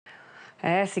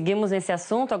Seguimos nesse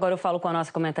assunto. Agora eu falo com a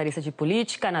nossa comentarista de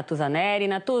política, Natuza Nery.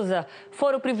 Natuza,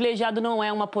 foro privilegiado não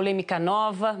é uma polêmica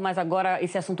nova, mas agora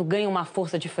esse assunto ganha uma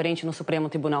força diferente no Supremo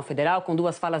Tribunal Federal, com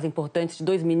duas falas importantes de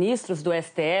dois ministros do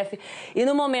STF e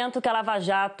no momento que a Lava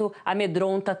Jato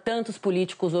amedronta tantos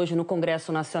políticos hoje no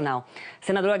Congresso Nacional. A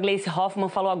senadora Gleice Hoffmann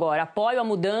falou agora: apoio a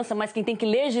mudança, mas quem tem que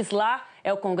legislar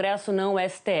é o Congresso, não o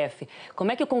STF.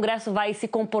 Como é que o Congresso vai se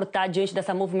comportar diante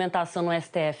dessa movimentação no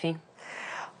STF, hein?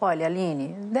 Olha, Aline,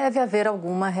 deve haver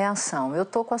alguma reação. Eu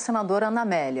estou com a senadora Ana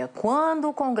Amélia. Quando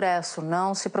o Congresso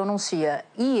não se pronuncia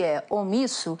e é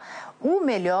omisso, o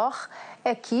melhor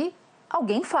é que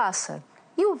alguém faça.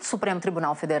 E o Supremo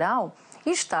Tribunal Federal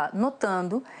está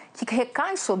notando que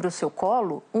recai sobre o seu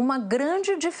colo uma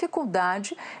grande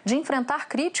dificuldade de enfrentar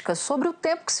críticas sobre o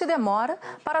tempo que se demora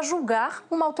para julgar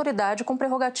uma autoridade com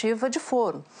prerrogativa de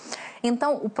foro.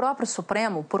 Então, o próprio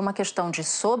Supremo, por uma questão de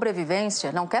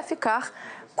sobrevivência, não quer ficar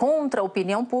contra a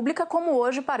opinião pública, como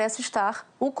hoje parece estar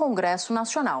o Congresso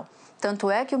Nacional.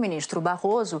 Tanto é que o ministro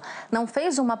Barroso não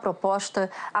fez uma proposta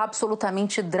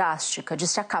absolutamente drástica de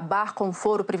se acabar com o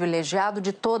foro privilegiado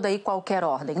de toda e qualquer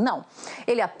ordem. Não.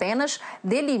 Ele apenas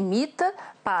delimita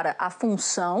para a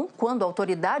função, quando a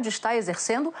autoridade está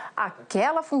exercendo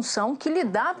aquela função que lhe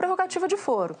dá a prerrogativa de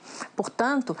foro.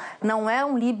 Portanto, não é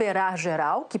um liberar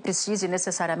geral que precise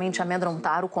necessariamente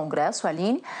amedrontar o Congresso,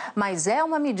 Aline, mas é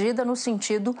uma medida no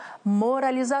sentido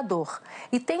moralizador.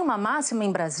 E tem uma máxima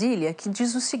em Brasília que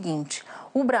diz o seguinte: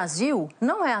 o Brasil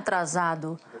não é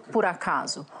atrasado por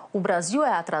acaso. O Brasil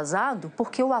é atrasado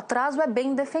porque o atraso é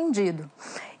bem defendido.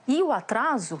 E o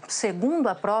atraso, segundo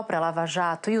a própria Lava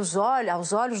Jato e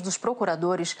aos olhos dos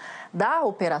procuradores da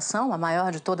operação, a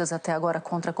maior de todas até agora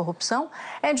contra a corrupção,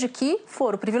 é de que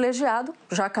foro privilegiado,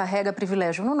 já carrega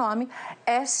privilégio no nome,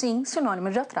 é sim sinônimo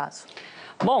de atraso.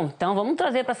 Bom, então vamos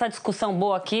trazer para essa discussão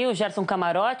boa aqui o Gerson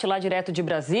Camarote, lá direto de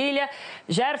Brasília.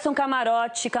 Gerson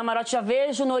Camarote, já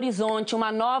vejo no horizonte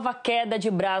uma nova queda de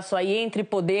braço aí entre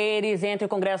poderes, entre o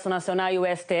Congresso Nacional e o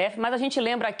STF, mas a gente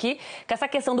lembra aqui que essa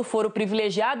questão do foro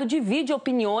privilegiado divide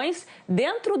opiniões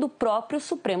dentro do próprio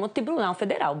Supremo Tribunal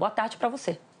Federal. Boa tarde para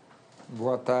você.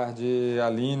 Boa tarde,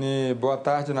 Aline. Boa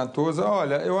tarde, Natuza.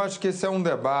 Olha, eu acho que esse é um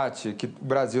debate que o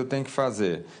Brasil tem que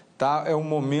fazer, tá? É o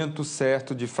momento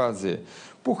certo de fazer.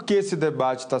 Por que esse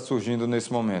debate está surgindo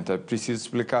nesse momento? É preciso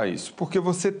explicar isso. Porque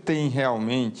você tem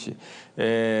realmente,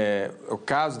 o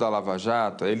caso da Lava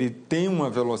Jato, ele tem uma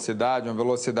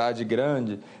velocidade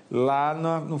grande lá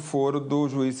no foro do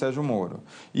juiz Sérgio Moro.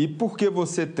 E por que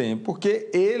você tem? Porque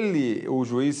o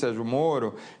juiz Sérgio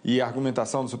Moro, e a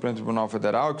argumentação do Supremo Tribunal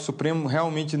Federal, é que o Supremo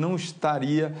realmente não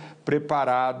estaria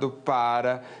preparado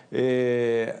para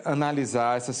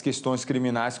analisar essas questões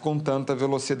criminais com tanta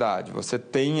velocidade. Você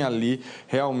tem ali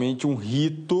realmente um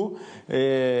rito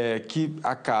que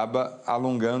acaba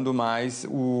alongando mais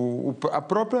a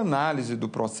própria análise do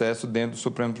processo dentro do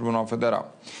Supremo Tribunal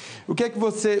Federal. O que é que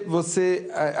você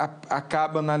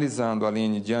acaba analisando,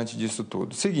 Aline, diante disso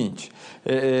tudo? Seguinte,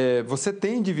 você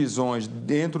tem divisões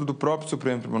dentro do próprio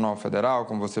Supremo Tribunal Federal,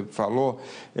 como você falou,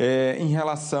 em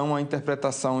relação à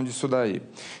interpretação disso daí.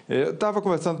 Eu estava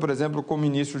conversando, por exemplo, com o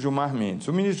ministro Gilmar Mendes.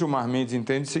 O ministro Gilmar Mendes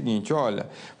entende o seguinte: olha,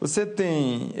 você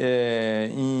tem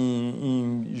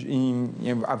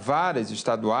em várias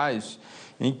estaduais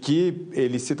em que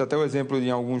ele cita até o exemplo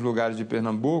em alguns lugares de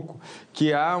Pernambuco,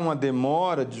 que há uma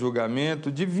demora de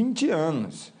julgamento de 20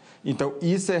 anos. Então,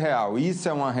 isso é real, isso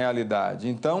é uma realidade.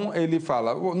 Então, ele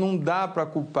fala, não dá para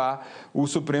culpar o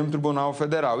Supremo Tribunal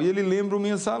Federal. E ele lembra o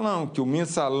mensalão, que o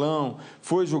mensalão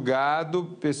foi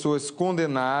julgado, pessoas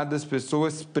condenadas,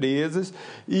 pessoas presas,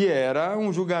 e era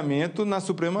um julgamento na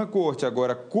Suprema Corte.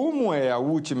 Agora, como é a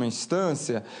última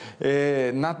instância,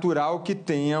 é natural que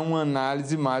tenha uma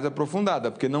análise mais aprofundada,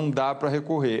 porque não dá para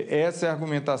recorrer. Essa é a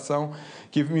argumentação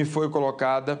que me foi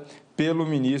colocada pelo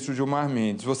ministro Gilmar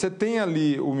Mendes. Você tem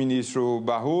ali o ministro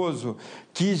Barroso,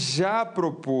 que já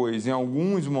propôs, em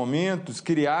alguns momentos,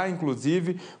 criar,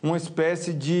 inclusive, uma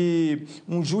espécie de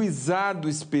um juizado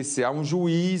especial, um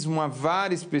juiz, uma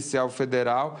vara especial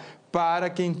federal para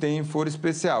quem tem foro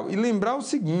especial. E lembrar o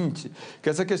seguinte, que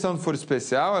essa questão do foro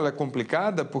especial ela é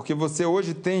complicada porque você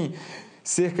hoje tem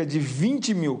cerca de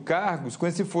 20 mil cargos com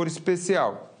esse foro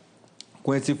especial,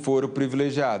 com esse foro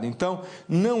privilegiado. Então,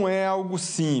 não é algo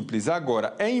simples.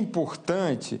 Agora, é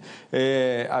importante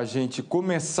a gente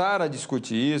começar a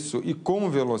discutir isso e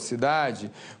com velocidade,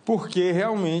 porque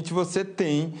realmente você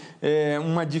tem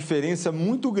uma diferença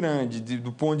muito grande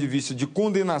do ponto de vista de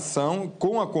condenação,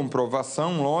 com a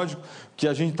comprovação, lógico, que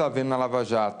a gente está vendo na Lava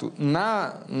Jato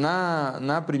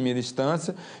na primeira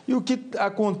instância e o que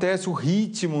acontece, o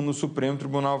ritmo no Supremo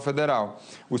Tribunal Federal.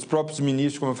 Os próprios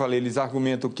ministros, como eu falei, eles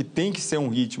argumentam que tem que ser um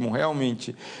ritmo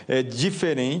realmente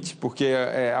diferente, porque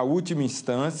é a última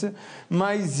instância,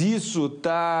 mas isso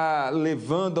está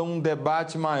levando a um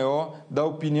debate maior da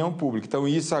opinião pública. Então,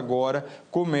 isso agora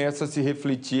começa a se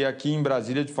refletir aqui em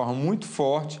Brasília de forma muito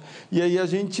forte, e aí a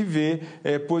gente vê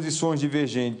posições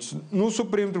divergentes no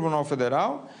Supremo Tribunal Federal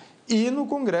e no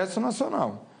Congresso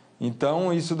Nacional.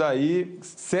 Então, isso daí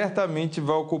certamente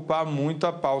vai ocupar muito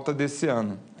a pauta desse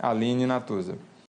ano. Aline e Natuza.